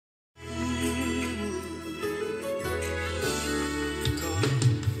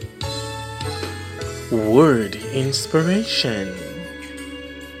Word Inspiration.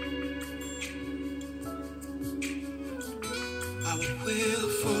 I will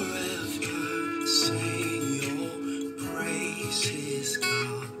forever sing your praises,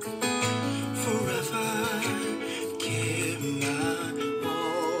 God. Forever give my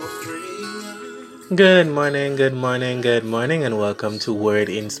offering. Good morning, and welcome to Word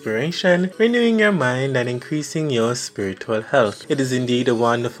Inspiration, renewing your mind and increasing your spiritual health. It is indeed a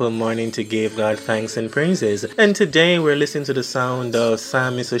wonderful morning to give God thanks and praises. And today we're listening to the sound of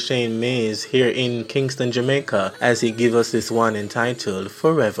Psalmist O'Shane Mays here in Kingston, Jamaica, as he gives us this one entitled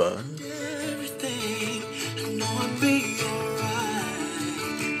Forever. Everything, I know I'll be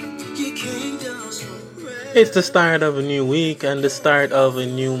alright. Your kingdom's forever. It's the start of a new week and the start of a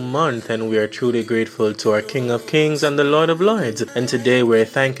new month, and we are truly grateful to our King of Kings and the Lord of Lords. And today we're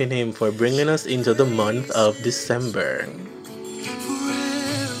thanking Him for bringing us into the month of December.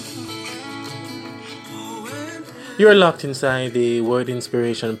 You're locked inside the Word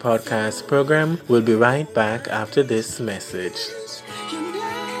Inspiration podcast program. We'll be right back after this message.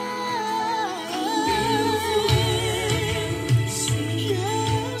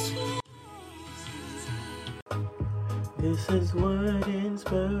 This is Word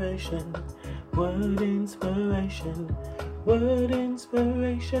Inspiration, Word Inspiration, Word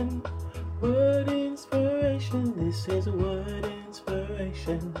Inspiration, Word Inspiration. This is Word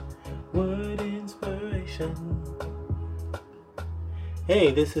Inspiration, Word Inspiration.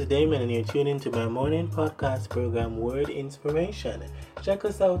 Hey, this is Damon, and you're tuning to my morning podcast program, Word Inspiration. Check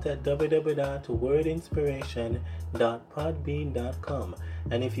us out at www.wordinspiration.podbean.com.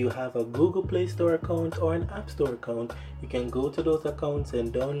 And if you have a Google Play Store account or an App Store account, you can go to those accounts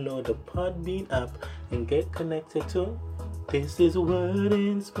and download the Podbean app and get connected to This is Word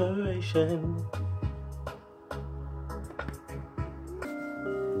Inspiration.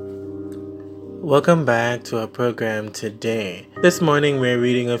 Welcome back to our program today. This morning we're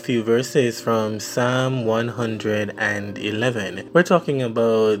reading a few verses from Psalm 111. We're talking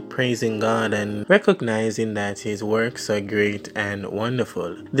about praising God and recognizing that His works are great and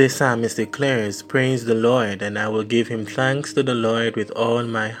wonderful. The psalmist declares, "Praise the Lord, and I will give Him thanks to the Lord with all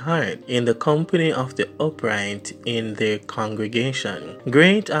my heart, in the company of the upright in their congregation.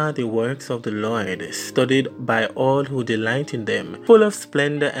 Great are the works of the Lord, studied by all who delight in them, full of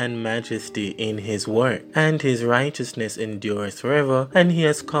splendor and majesty in His work, and His righteousness endures forever, and He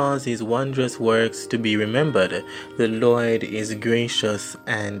has caused His wondrous works to be remembered. The Lord is gracious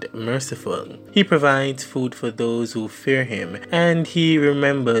and merciful. He provides food for those who fear Him, and He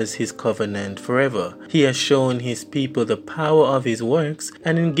remembers His covenant forever. He has shown His people the power of His works,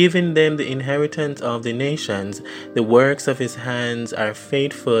 and in giving them the inheritance of the nations. The works of His hands are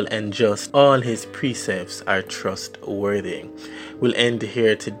faithful and just. All His precepts are trustworthy." We'll end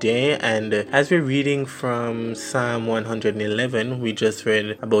here today, and as we're reading from Psalm 111, we just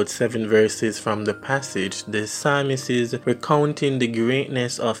read about 7 verses from the passage. The psalmist is recounting the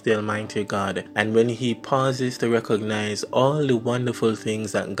greatness of the Almighty God, and when he pauses to recognize all the wonderful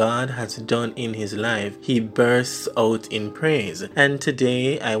things that God has done in his life, he bursts out in praise. And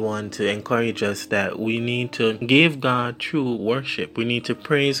today I want to encourage us that we need to give God true worship. We need to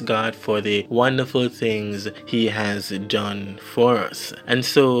praise God for the wonderful things He has done for us. And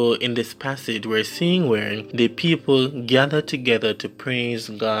so in this passage we're seeing where the people gather together to praise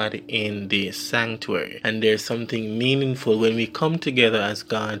God in the sanctuary, and there's something meaningful when we come together as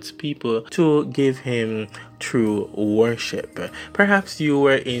God's people to give Him true worship. Perhaps you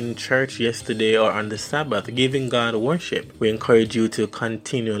were in church yesterday or on the Sabbath giving God worship. We encourage you to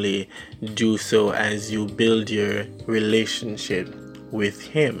continually do so as you build your relationship with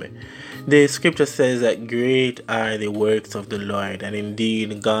Him. The scripture says that great are the works of the Lord, and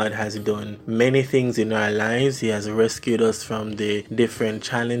indeed God has done many things in our lives. He has rescued us from the different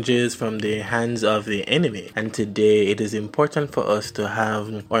challenges from the hands of the enemy, and today it is important for us to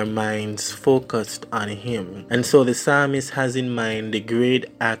have our minds focused on Him. And so the psalmist has in mind the great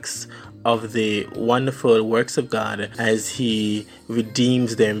acts of the wonderful works of God as He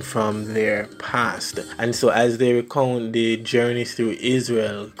redeems them from their past. And so as they recount the journey through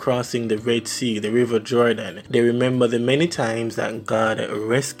Israel, crossing the Red Sea, the River Jordan, they remember the many times that God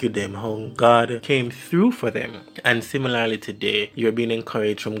rescued them, how God came through for them. And similarly today, you're being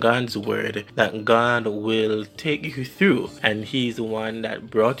encouraged from God's word that God will take you through, and He's the one that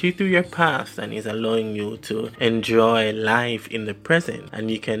brought you through your past and is allowing you to enjoy life in the present.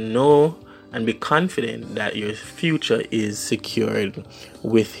 And you can know and be confident that your future is secured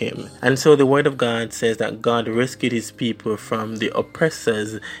with him. And so the word of God says that God rescued his people from the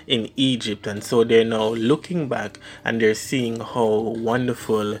oppressors in Egypt, and so they're now looking back and they're seeing how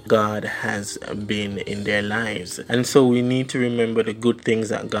wonderful God has been in their lives. And so we need to remember the good things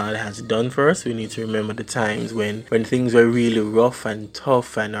that God has done for us. We need to remember the times when things were really rough and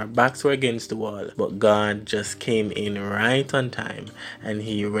tough and our backs were against the wall, but God just came in right on time and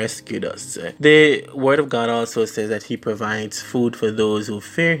he rescued us. The word of God also says that he provides food for those who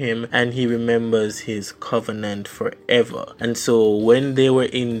fear him, and he remembers his covenant forever. And so when they were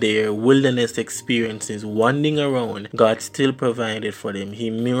in their wilderness experiences wandering around, God still provided for them. He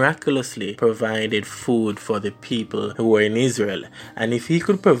miraculously provided food for the people who were in Israel, and if he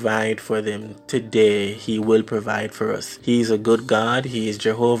could provide for them today, he will provide for us. He is a good God. He is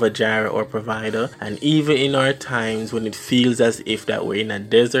Jehovah Jireh, our provider. And even in our times when it feels as if that we're in a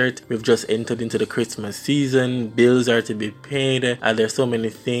desert, we've just entered into the Christmas season, bills are to be paid, and there's so many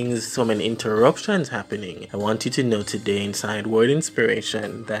things, so many interruptions happening, I want you to know today inside Word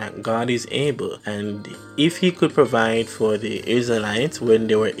Inspiration that God is able. And if he could provide for the Israelites when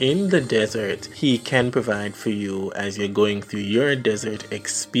they were in the desert, he can provide for you as you're going through your desert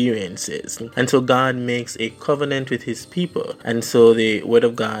experiences. And so God makes a covenant with his people. And so the word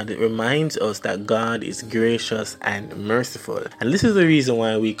of God reminds us that God is gracious and merciful. And this is the reason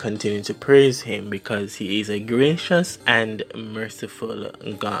why we continue to praise him, because he is a gracious and merciful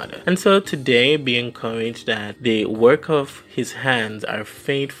God. And so today, be encouraged that the work of his hands are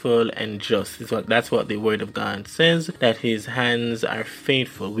faithful and just. That's what the word of God says, that his hands are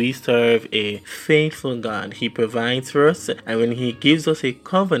faithful. We serve a faithful God. He provides for us, and when he gives us a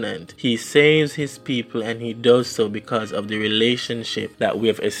covenant, he saves his people, and he does so because of the relationship that we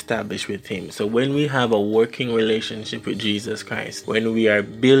have established with him. So when we have a working relationship with Jesus Christ, when we are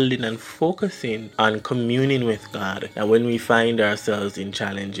building and focusing on communing with God, and when we find ourselves in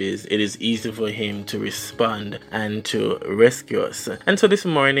challenges, it is easy for him to respond and to rescue us. And so this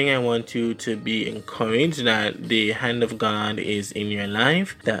morning I want you to be encouraged that the hand of God is in your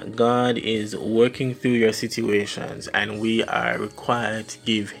life, that God is working through your situations, and we are required to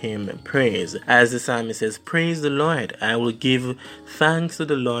give him praise. As the psalmist says, praise the Lord. I will give thanks to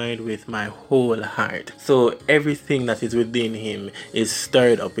the Lord with my whole heart. So everything that is within him is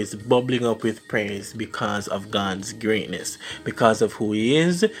stirred up, is bubbling up with praise because of God's greatness, because of who he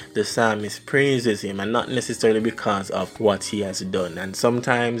is. The psalmist praises him, and not necessarily because of what he has done. And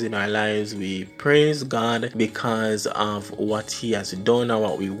sometimes in our lives we praise God because of what he has done or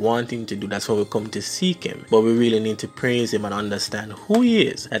what we want him to do. That's why we come to seek him. But we really need to praise him and understand who he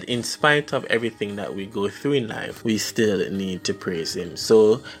is, that in spite of everything that we go through in life, we still need to praise him.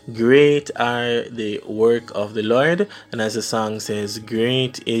 So great are the work of the Lord, and as the song says,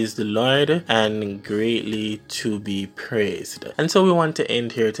 great is the Lord and greatly to be praised. And so we want to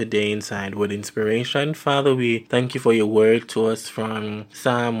end here today inside Word Inspiration. Father, we thank you for your word to us from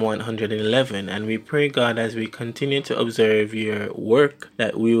Psalm 111, and we pray, God, as we continue to observe your work,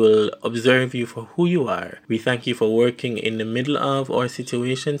 that we will observe you for who you are. We thank you for working in the middle of our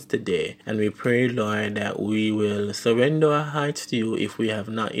situations today, and we pray, Lord, that we will surrender our hearts to you if we have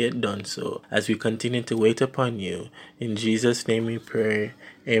not yet done so, as we continue to wait upon you. In Jesus' name we pray.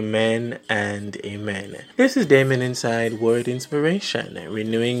 Amen and amen. This is Damon inside Word Inspiration,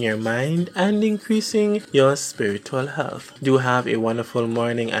 renewing your mind and increasing your spiritual health. Do have a wonderful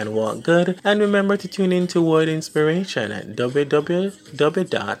morning and walk good. And remember to tune in to Word Inspiration at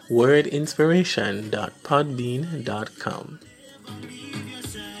www.wordinspiration.podbean.com.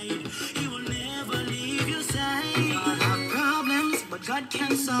 God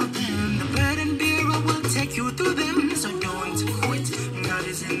can solve them. The burden bearer will take you through them. So don't quit. God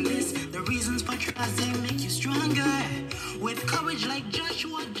is in this. The reasons for trust, they make you stronger. With courage like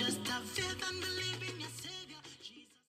Joshua, just